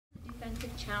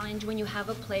defensive challenge when you have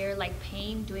a player like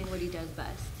Payne doing what he does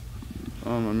best?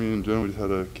 I mean, in general, we just had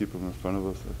to keep him in front of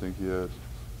us. I think he had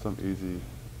some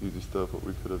easy stuff what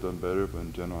we could have done better, but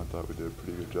in general, I thought we did a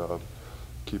pretty good job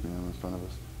keeping him in front of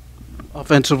us.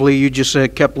 Offensively, you just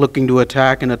kept looking to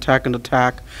attack and attack and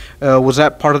attack. Was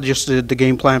that part of just the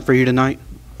game plan for you tonight?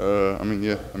 I mean,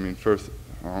 yeah. I mean, first,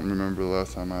 I don't remember the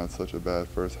last time I had such a bad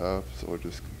first half, so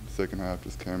just second half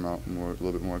just came out a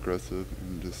little bit more aggressive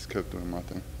and just kept doing my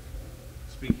thing.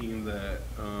 Speaking of that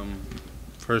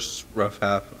first rough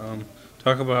half,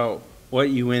 talk about what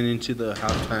you went into the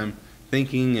halftime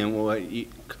thinking and what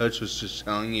coach was just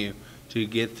telling you to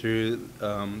get through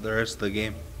the rest of the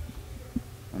game.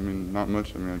 I mean, not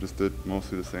much. I mean, I just did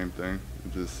mostly the same thing.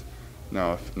 Just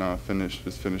now I finished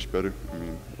better. I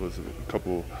mean, it was a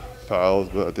couple fouls,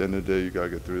 but at the end of the day, you gotta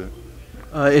get through that.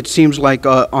 It seems like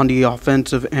on the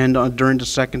offensive end during the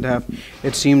second half,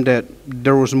 it seemed that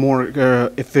there was more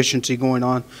efficiency going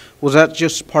on. Was that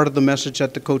just part of the message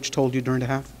that the coach told you during the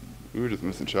half? We were just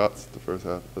missing shots the first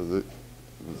half. That was it.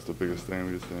 It was the biggest thing.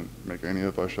 We just didn't make any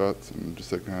of our shots, and the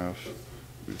second half,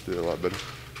 we just did a lot better.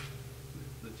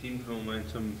 The team's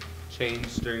momentum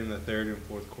changed during the third and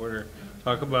fourth quarter.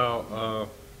 Talk about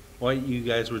what you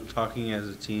guys were talking as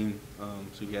a team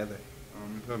together.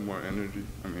 We had more energy.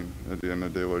 I mean, at the end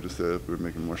of the day, what I just said, we were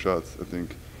making more shots. I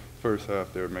think first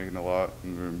half they were making a lot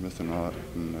and we were missing a lot.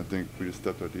 And I think we just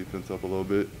stepped our defense up a little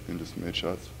bit and just made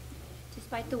shots.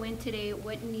 Despite the win today,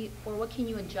 what can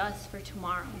you adjust for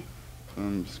tomorrow?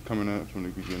 Just coming at it from the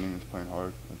beginning, just playing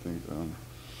hard. I think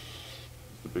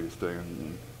it's the biggest thing. I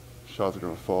mean, shots are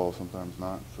going to fall, sometimes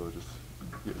not. So just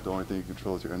the only thing you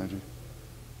control is your energy.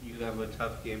 You have a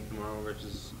tough game tomorrow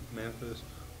versus Memphis.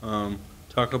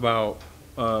 Talk about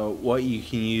what you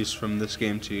can use from this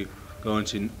game to go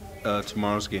into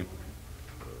tomorrow's game.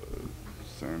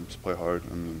 Same, just play hard.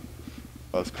 I mean,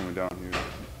 us coming down here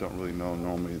don't really know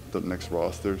normally the next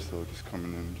roster, so just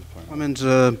coming in and just playing hard.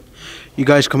 Clemons, you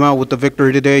guys come out with the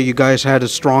victory today. You guys had a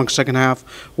strong second half.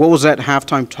 What was that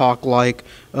halftime talk like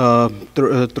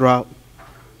throughout?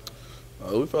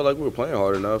 We felt like we were playing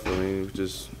hard enough. I mean, we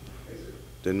just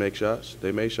didn't make shots.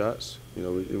 They made shots. You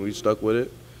know, we stuck with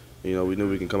it. You know, we knew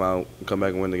we can come out and come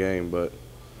back and win the game, but,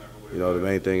 you know, the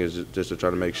main thing is just to try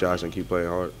to make shots and keep playing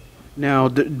hard. Now,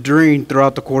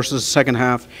 throughout the course of the second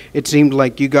half, it seemed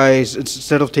like you guys,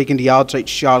 instead of taking the outside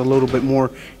shot a little bit more,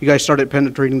 you guys started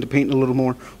penetrating the paint a little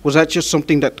more. Was that just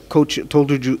something that coach told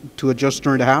you to adjust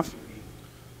during the half?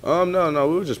 No,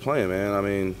 we were just playing, man. I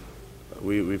mean,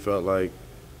 we felt like,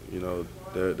 you know,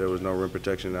 there was no rim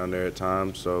protection down there at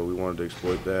times, so we wanted to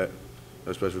exploit that,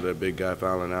 especially with that big guy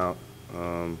fouling out.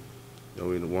 You know,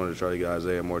 we wanted to try to get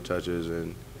Isaiah more touches,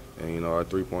 and you know, our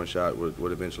three-point shot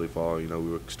would eventually fall. You know,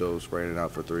 we were still spraying it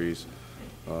out for threes.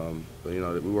 But, you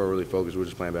know, we weren't really focused. We were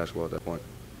just playing basketball at that point.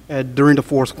 During the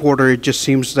fourth quarter, it just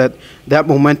seems that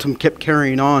momentum kept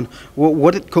carrying on.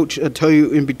 What did Coach tell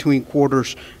you in between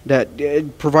quarters that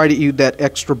provided you that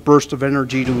extra burst of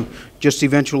energy to just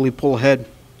eventually pull ahead?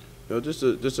 You know, just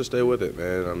to stay with it,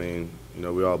 man. I mean, you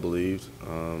know, we all believed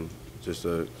just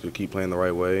to keep playing the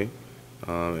right way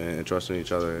and trusting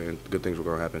each other, and good things were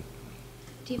going to happen.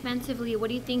 Defensively, what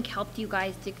do you think helped you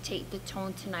guys dictate the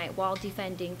tone tonight while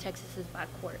defending Texas's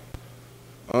backcourt?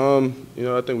 You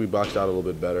know, I think we boxed out a little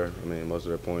bit better. I mean, most of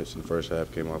their points in the first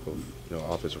half came off of, you know,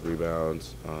 offensive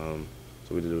rebounds. So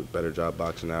we did a better job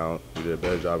boxing out. We did a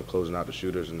better job of closing out the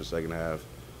shooters in the second half.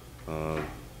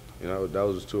 You know, that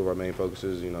was two of our main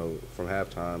focuses, you know, from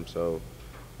halftime. So,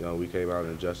 you know, we came out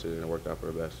and adjusted, and it worked out for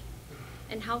the best.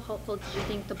 And how helpful did you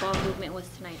think the ball movement was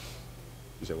tonight?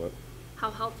 You said what? How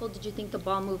helpful did you think the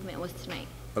ball movement was tonight?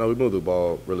 I know we moved the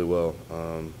ball really well.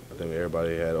 I think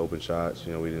everybody had open shots.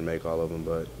 You know, we didn't make all of them,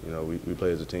 but, you know, we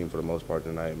played as a team for the most part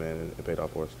tonight, man, and it paid off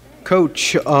for us.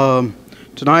 Coach,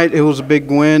 tonight it was a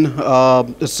big win.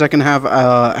 The second half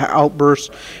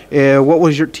outburst. What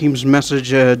was your team's message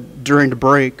during the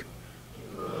break?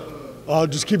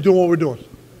 Just keep doing what we're doing.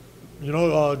 You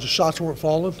know, just shots weren't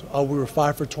falling. We were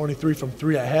 5 for 23 from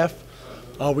 3 at half.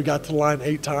 We got to the line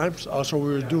 8 times, so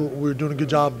we were doing a good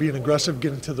job being aggressive,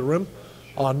 getting to the rim,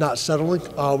 not settling.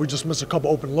 We just missed a couple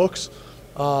open looks.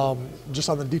 Just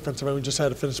on the defensive end, we just had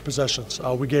to finish possessions.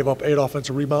 We gave up 10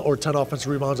 offensive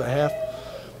rebounds at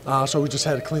half, so we just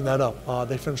had to clean that up.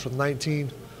 They finished with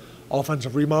 19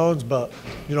 offensive rebounds, but,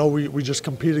 you know, we just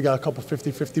competed, got a couple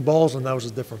 50-50 balls, and that was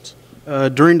the difference.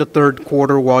 During the third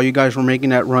quarter, while you guys were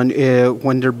making that run,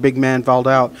 when their big man fouled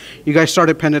out, you guys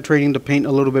started penetrating the paint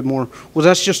a little bit more. Was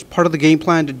that just part of the game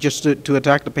plan to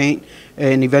attack the paint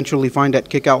and eventually find that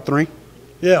kick-out three?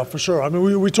 Yeah, for sure. I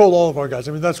mean, we told all of our guys,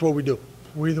 I mean, that's what we do.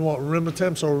 We either want rim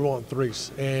attempts or we want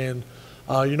threes. And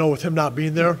With him not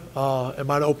being there, it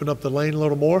might have opened up the lane a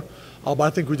little more. But I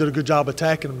think we did a good job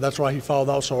attacking him. That's why he fouled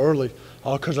out so early,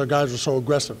 because our guys were so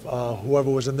aggressive. Whoever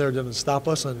was in there didn't stop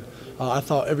us, and I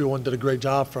thought everyone did a great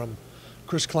job, from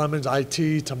Chris Clemons,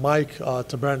 IT, to Mike,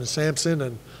 to Brandon Sampson,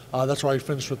 and that's why he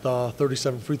finished with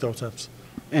 37 free throw attempts.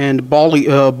 And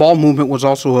ball movement was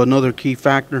also another key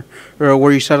factor.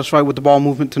 Were you satisfied with the ball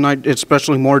movement tonight,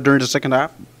 especially more during the second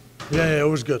half? Yeah, it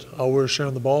was good. We were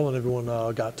sharing the ball, and everyone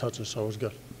got touches, so it was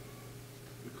good.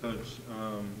 Coach,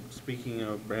 speaking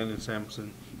of Brandon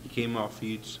Sampson, he came off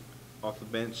the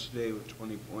bench today with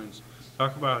 20 points.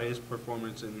 Talk about his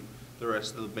performance and the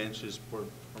rest of the bench's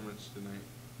performance tonight.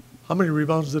 How many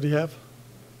rebounds did he have?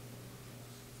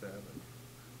 7.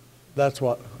 That's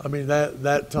what. I mean,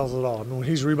 that tells it all. I mean, when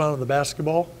he's rebounding the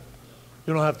basketball,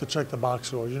 you don't have to check the box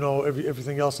score.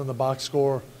 Everything else in the box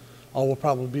score will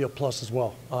probably be a plus as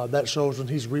well. That shows when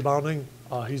he's rebounding,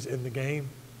 he's in the game.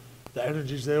 The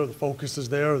energy's there, the focus is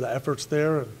there, the effort's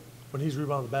there. And when he's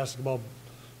rebounding the basketball,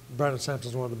 Brandon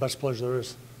Sampson's one of the best players there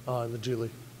is in the G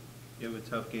League. You have a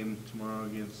tough game tomorrow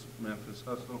against Memphis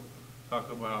Hustle. Talk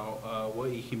about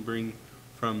what you can bring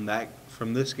from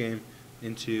this game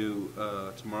into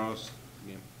tomorrow's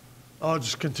game. I'll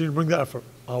just continue to bring the effort.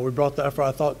 We brought the effort,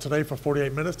 I thought, today for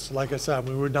 48 minutes. Like I said,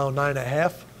 we were down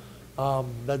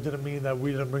 9.5. That didn't mean that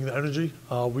we didn't bring the energy.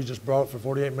 We just brought it for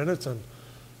 48 minutes, and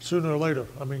sooner or later,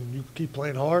 I mean, you keep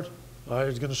playing hard,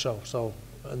 it's going to show. So,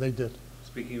 and they did.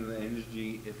 Speaking of the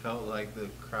energy, it felt like the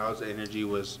crowd's energy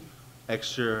was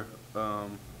extra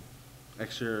on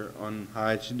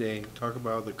high today. Talk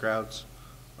about the crowd's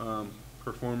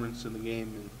performance in the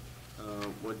game,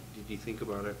 and what did you think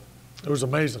about it? It was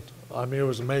amazing. I mean, it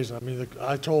was amazing. I mean,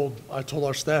 I told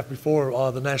our staff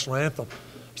before the national anthem,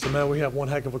 I said, man, we have one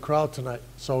heck of a crowd tonight.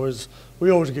 So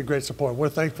we always get great support. We're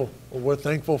thankful. We're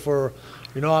thankful for,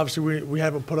 obviously we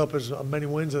haven't put up as many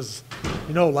wins as,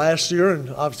 last year, and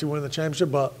obviously winning the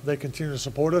championship, but they continue to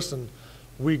support us, and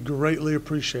we greatly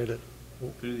appreciate it.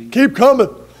 Keep coming.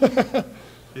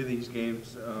 Through these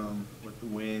games with the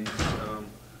wins,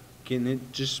 can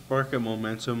it just spark a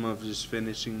momentum of just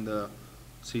finishing the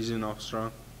season off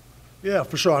strong? Yeah,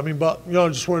 for sure. I mean, but,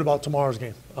 just worried about tomorrow's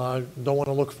game. Don't want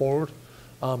to look forward.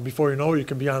 Before you know it, you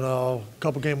can be on a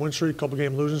couple-game win streak,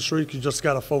 couple-game losing streak. You just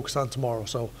got to focus on tomorrow.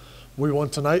 So we won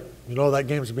tonight. That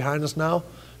game's behind us now.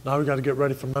 Now we got to get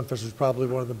ready for Memphis, who's probably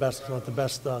one of the best, if not the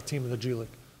best team in the G League.